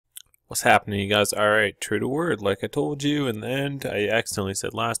What's happening, you guys? Alright, true to word, like I told you in the end. I accidentally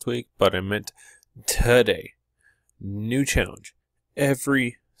said last week, but I meant today. New challenge.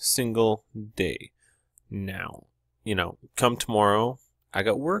 Every single day. Now, come tomorrow. I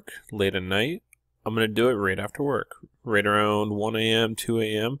got work late at night. I'm going to do it right after work. Right around 1 a.m., 2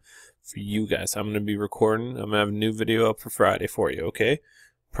 a.m. for you guys. I'm going to be recording. I'm going to have a new video up for Friday for you, okay?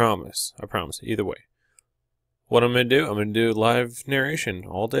 Promise. I promise. Either way. What I'm going to do, I'm going to do live narration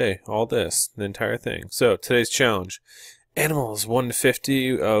all day, all this, the entire thing. So, today's challenge. Animals 1 to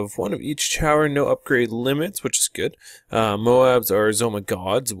 50 of one of each tower, no upgrade limits, which is good. Moabs are Zoma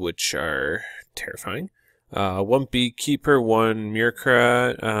gods, which are terrifying. 1 beekeeper, 1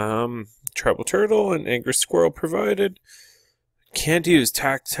 meerkat, tribal turtle, and angry squirrel provided. Can't use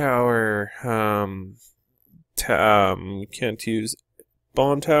tack tower, can't use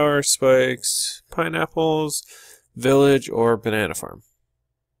bomb tower, spikes, pineapples, village, or banana farm.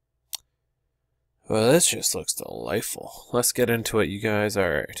 Well, this just looks delightful. Let's get into it, you guys.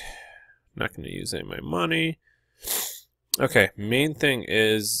 Alright. Not going to use any of my money. Okay, main thing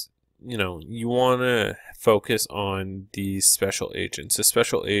is, you want to focus on these special agents. The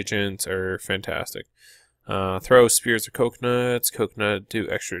special agents are fantastic. Throw spears or coconuts. Coconut do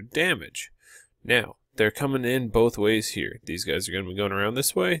extra damage. Now, they're coming in both ways here. These guys are going to be going around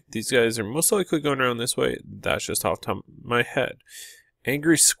this way. These guys are most likely going around this way. That's just off the top of my head.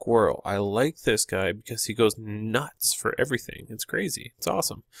 Angry Squirrel. I like this guy because he goes nuts for everything. It's crazy. It's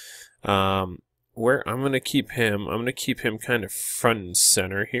awesome. Where I'm going to keep him, kind of front and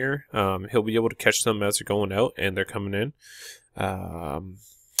center here. He'll be able to catch them as they're going out and they're coming in.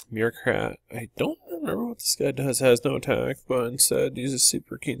 Meerkat. I don't remember what this guy does. Has no attack, but instead uses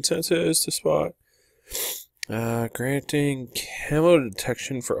super keen senses to spot. Granting camo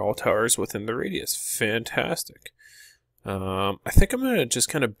detection for all towers within the radius. Fantastic. I think I'm going to just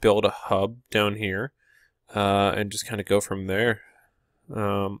kind of build a hub down here, and just kind of go from there.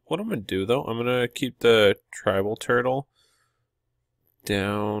 What I'm going to do, though, I'm going to keep the tribal turtle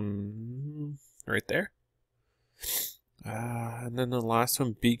down right there. And then the last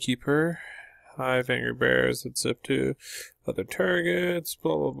one, beekeeper. Hive, angry bears that zip to other targets,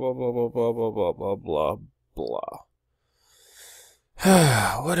 blah, blah, blah, blah, blah, blah, blah, blah, blah, blah, blah.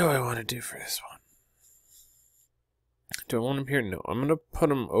 What do I want to do for this one? Do I want him here? No. I'm going to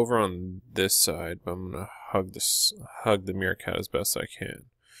put him over on this side, but I'm going to hug the meerkat as best I can.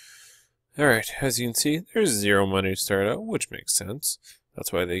 Alright, as you can see, there's 0 money to start out, which makes sense.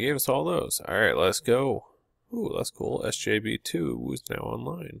 That's why they gave us all those. Alright, let's go. Ooh, that's cool. SJB2 is now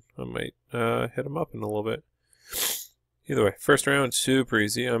online. I might hit him up in a little bit. Either way, first round, super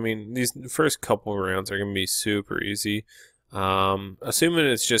easy. I mean, these first couple rounds are going to be super easy. Assuming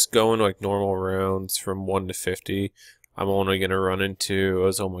it's just going like normal rounds from 1 to 50, I'm only going to run into a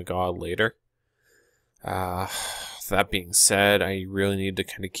Zoma god later. That being said, I really need to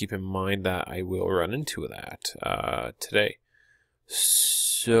kind of keep in mind that I will run into that today.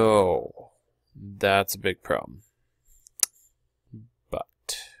 So that's a big problem.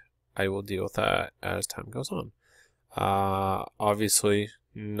 But I will deal with that as time goes on. Obviously,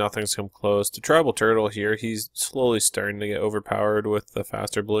 nothing's come close to Tribal Turtle here. He's slowly starting to get overpowered with the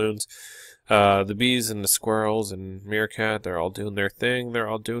faster balloons. The bees and the squirrels and meerkat, they're all doing their thing. They're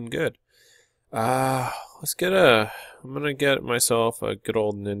all doing good. I'm gonna get myself a good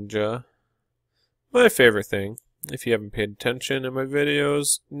old ninja. My favorite thing. If you haven't paid attention in my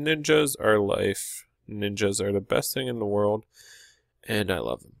videos, ninjas are life. Ninjas are the best thing in the world, and I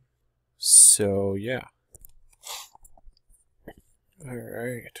love them. So, yeah.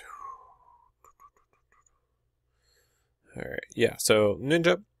 Alright. Alright, yeah, so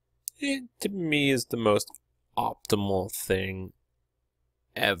ninja, to me, is the most optimal thing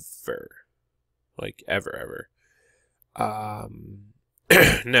ever. Like, ever.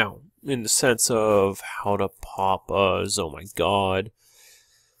 Now, in the sense of how to pop a oh my god,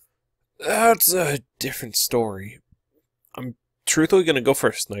 that's a different story. I'm truthfully going to go for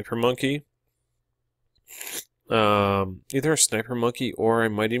a sniper monkey. Either a sniper monkey or I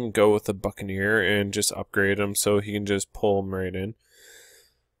might even go with a buccaneer and just upgrade him so he can just pull him right in.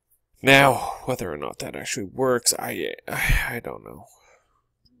 Now, whether or not that actually works, I don't know.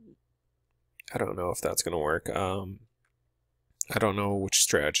 I don't know if that's going to work. I don't know which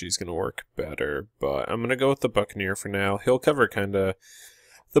strategy is going to work better, but I'm going to go with the Buccaneer for now. He'll cover kind of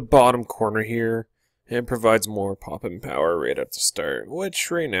the bottom corner here and provides more pop-in power right at the start,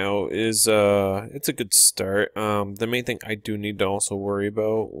 which right now is, it's a good start. The main thing I do need to also worry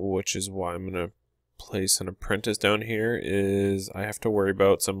about, which is why I'm going to place an apprentice down here, is I have to worry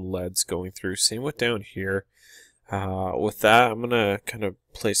about some leads going through. Same with down here. With that, I'm gonna kind of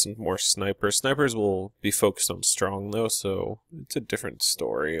play some more snipers. Snipers will be focused on strong though, so it's a different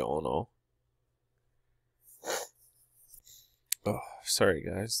story all in all. Oh, sorry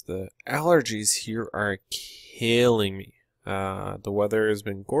guys, the allergies here are killing me. The weather has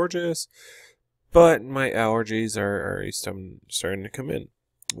been gorgeous, but my allergies are already starting to come in,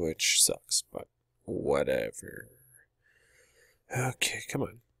 which sucks, but whatever. Okay, come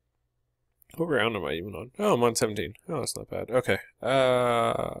on. What round am I even on? Oh, I'm on 17. Oh, that's not bad. Okay.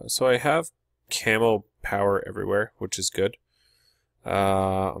 So I have camo power everywhere, which is good.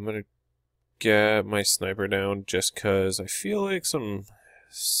 I'm gonna get my sniper down just because I feel like some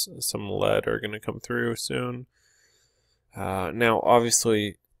lead are gonna come through soon. Now,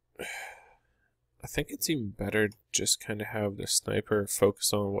 obviously, I think it's even better just kind of have the sniper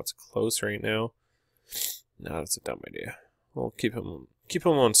focus on what's close right now. No, that's a dumb idea. We'll keep him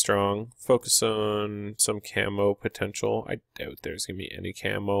on strong. Focus on some camo potential. I doubt there's gonna be any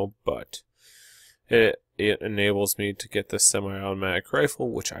camo, but it enables me to get the semi-automatic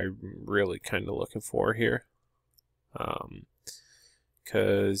rifle, which I'm really kind of looking for here.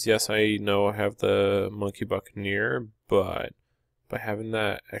 Because yes, I know I have the Monkey Buccaneer, but by having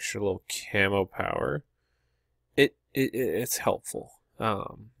that extra little camo power, it's helpful.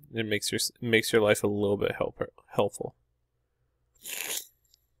 It makes your life a little bit helpful.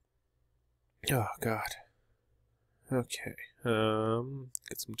 Oh God. Okay.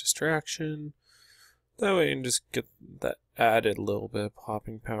 Get some distraction. That way I can just get that added little bit of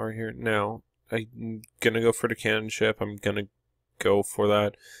popping power here. Now, I'm gonna go for the cannon ship. I'm gonna go for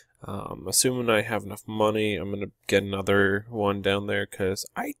that. Assuming I have enough money, I'm gonna get another one down there because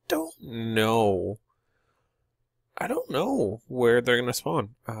I don't know. I don't know where they're gonna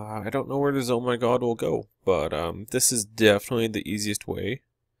spawn. I don't know where this Oh My God will go, but this is definitely the easiest way.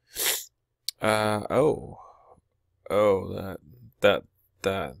 Oh,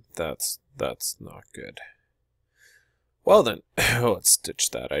 that's not good. Well then, let's ditch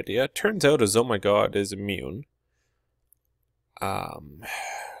that idea. Turns out as Oh My God is immune.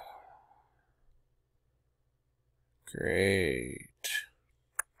 Great.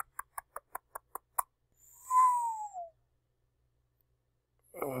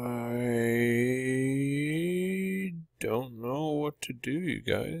 I don't know what to do, you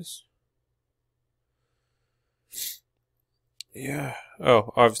guys. Yeah.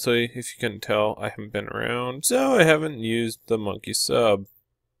 Oh, obviously, if you couldn't tell, I haven't been around, so I haven't used the monkey sub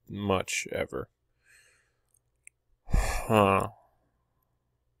much ever. Huh.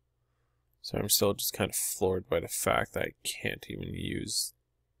 So I'm still just kind of floored by the fact that I can't even use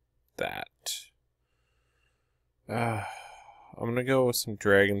that. I'm gonna go with some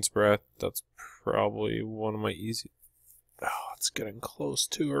Dragon's Breath. That's probably one of my easy... Oh, it's getting close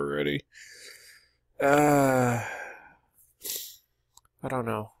to already. I don't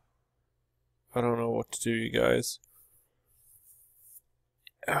know. I don't know what to do, you guys.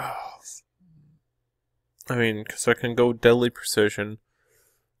 Oh. I mean, because I can go Deadly Precision,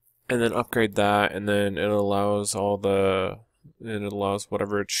 and then upgrade that, and then it allows whatever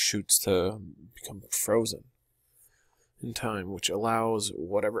it shoots to become frozen in time, which allows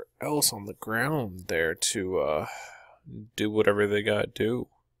whatever else on the ground there to do whatever they gotta do.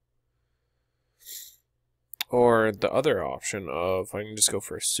 Or the other option of I can just go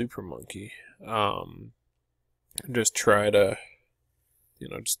for a super monkey, and just try to,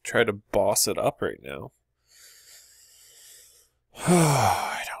 boss it up right now.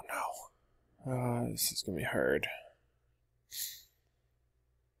 I don't know. This is gonna be hard.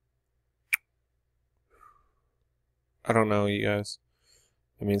 I don't know, you guys.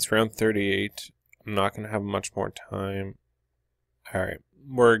 I mean, it's round 38. I'm not gonna have much more time. All right,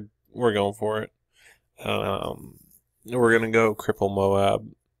 we're going for it. We're gonna go cripple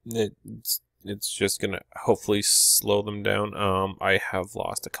Moab. It's just gonna hopefully slow them down. I have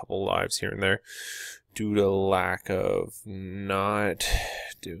lost a couple lives here and there due to lack of not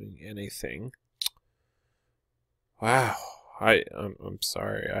doing anything. Wow, I'm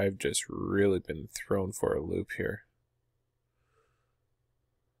sorry. I've just really been thrown for a loop here.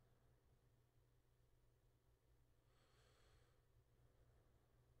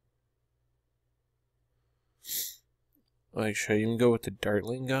 Like, should I even go with the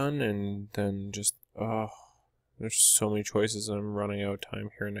Dartling gun and then just, there's so many choices and I'm running out of time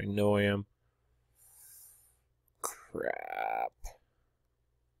here and I know I am. Crap.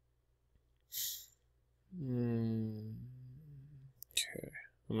 Okay.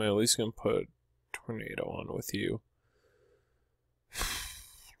 I'm at least gonna put Tornado on with you.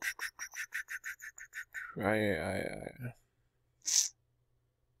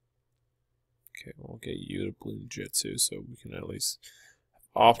 Okay, we'll get you to blue ninjutsu so we can at least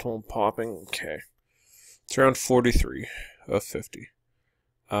have optimal popping. Okay. It's around 43 of 50.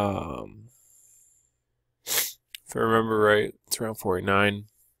 If I remember right, it's around 49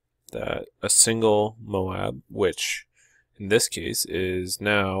 that a single Moab, which in this case is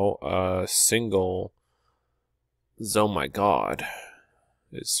now a single Oh My God,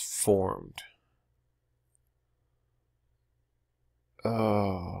 is formed.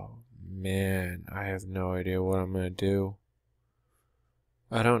 Oh man, I have no idea what I'm gonna do.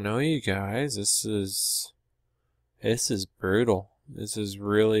 I don't know, you guys. This is brutal. This is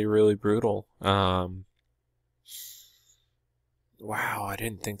really, really brutal. Wow, I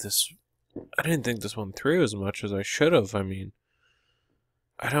didn't think this one through as much as I should have. I mean,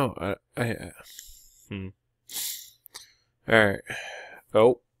 All right.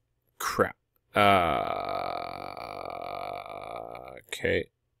 Oh, crap. Okay.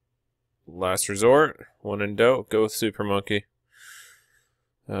 Last resort. One in doubt. Go with Super Monkey.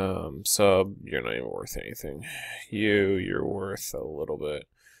 Sub, you're not even worth anything. You're worth a little bit.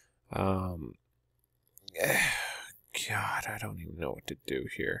 God, I don't even know what to do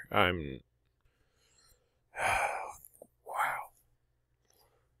here. Wow.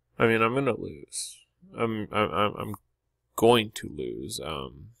 I mean, I'm gonna lose. I'm going to lose.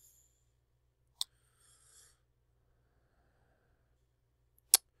 Wow.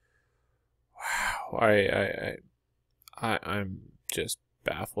 I'm just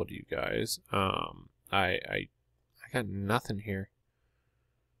baffled, you guys. I got nothing here.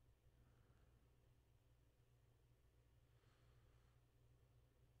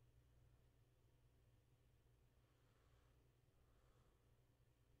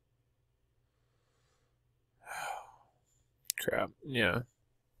 Crap. Yeah.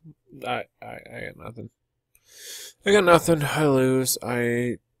 I got nothing. I got nothing. I lose.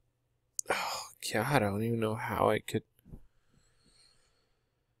 Oh God, I don't even know how I could.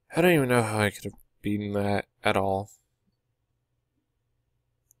 I don't even know how I could have beaten that at all.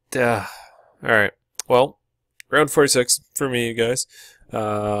 Duh. Alright. Well, round 46 for me, you guys.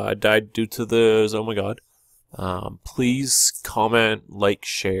 I died due to the Oh My God. Please comment, like,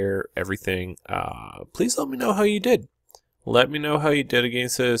 share, everything. Please let me know how you did. Let me know how you did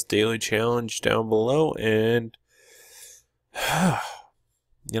against this daily challenge down below, and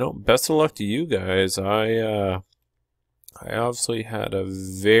you know, best of luck to you guys. I obviously had a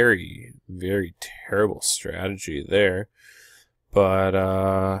very, very terrible strategy there, but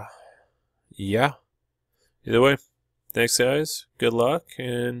yeah. Either way, thanks guys. Good luck,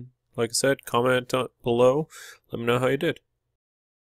 and like I said, comment below. Let me know how you did.